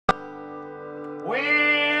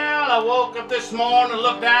Well, I woke up this morning,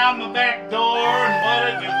 looked down my back door, and what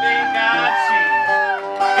did you think I'd see?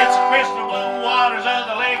 It's the crystal blue waters of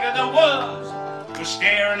the Lake of the Woods were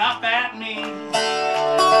staring up at me.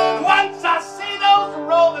 Once I see those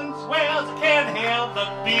rolling swells, I can't help but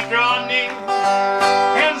be drawn near.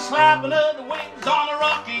 And the slapping of the waves on a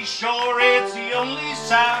rocky shore, it's the only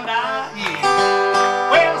sound I hear.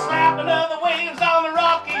 Well, the slapping of the waves on the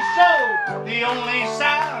rocky shore, the only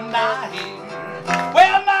sound I hear.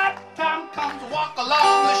 Well, night time comes to walk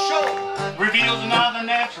along the shore, reveals another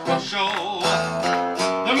natural show.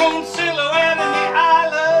 The moon silhouette in the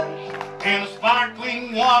island, and the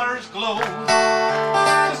sparkling waters glow.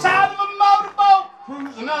 The sound of a motorboat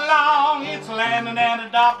cruising along, it's landing and a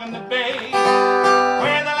dock in the bay,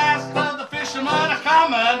 where the last of the fishermen are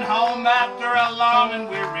coming home after a long and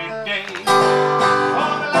weary day.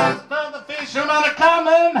 Oh, the last of the fishermen are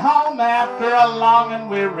coming home after a long and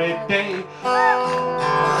weary day.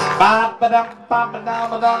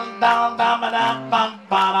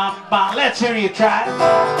 Let's hear you try.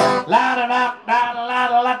 La da da da da da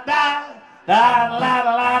da da da da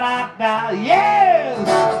da da da. Yes.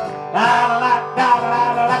 La da da da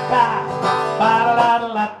da da da da da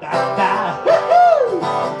da da da da. Woohoo!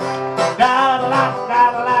 Da da da da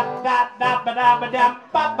da da da da da da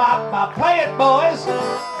da da. Play it, boys.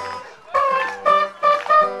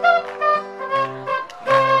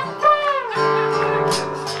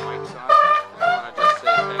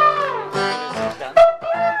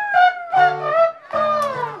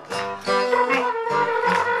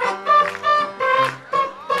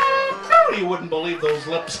 You wouldn't believe those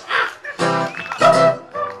lips.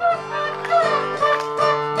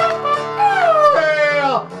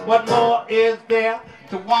 Girl, what more is there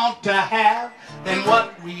to want to have than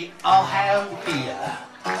what we all have here?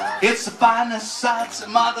 It's the finest sights that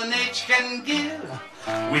Mother Nature can give.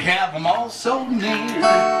 We have them all so near.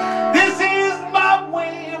 This is my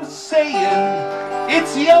way of saying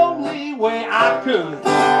it's the only way I could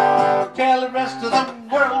tell the rest of the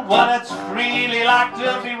world what it's really like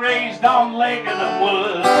to be raised on Lake of the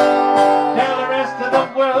Woods. Tell the rest of the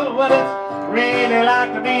world what it's really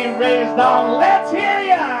like to be raised on. Let's hear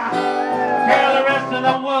ya! Tell the rest of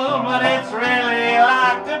the world what it's really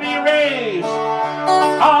like to be raised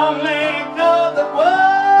on Lake of the Woods.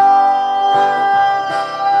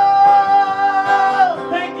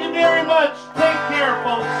 Thank you very much. Take care,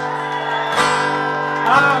 folks.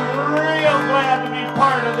 I'm real glad to be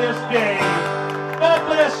part of this day. God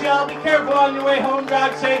bless y'all. Be careful on your way home.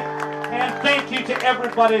 Drive safe. And thank you to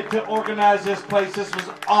everybody to organize this place. This was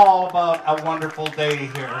all about a wonderful day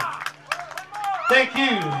here. Thank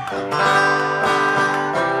you.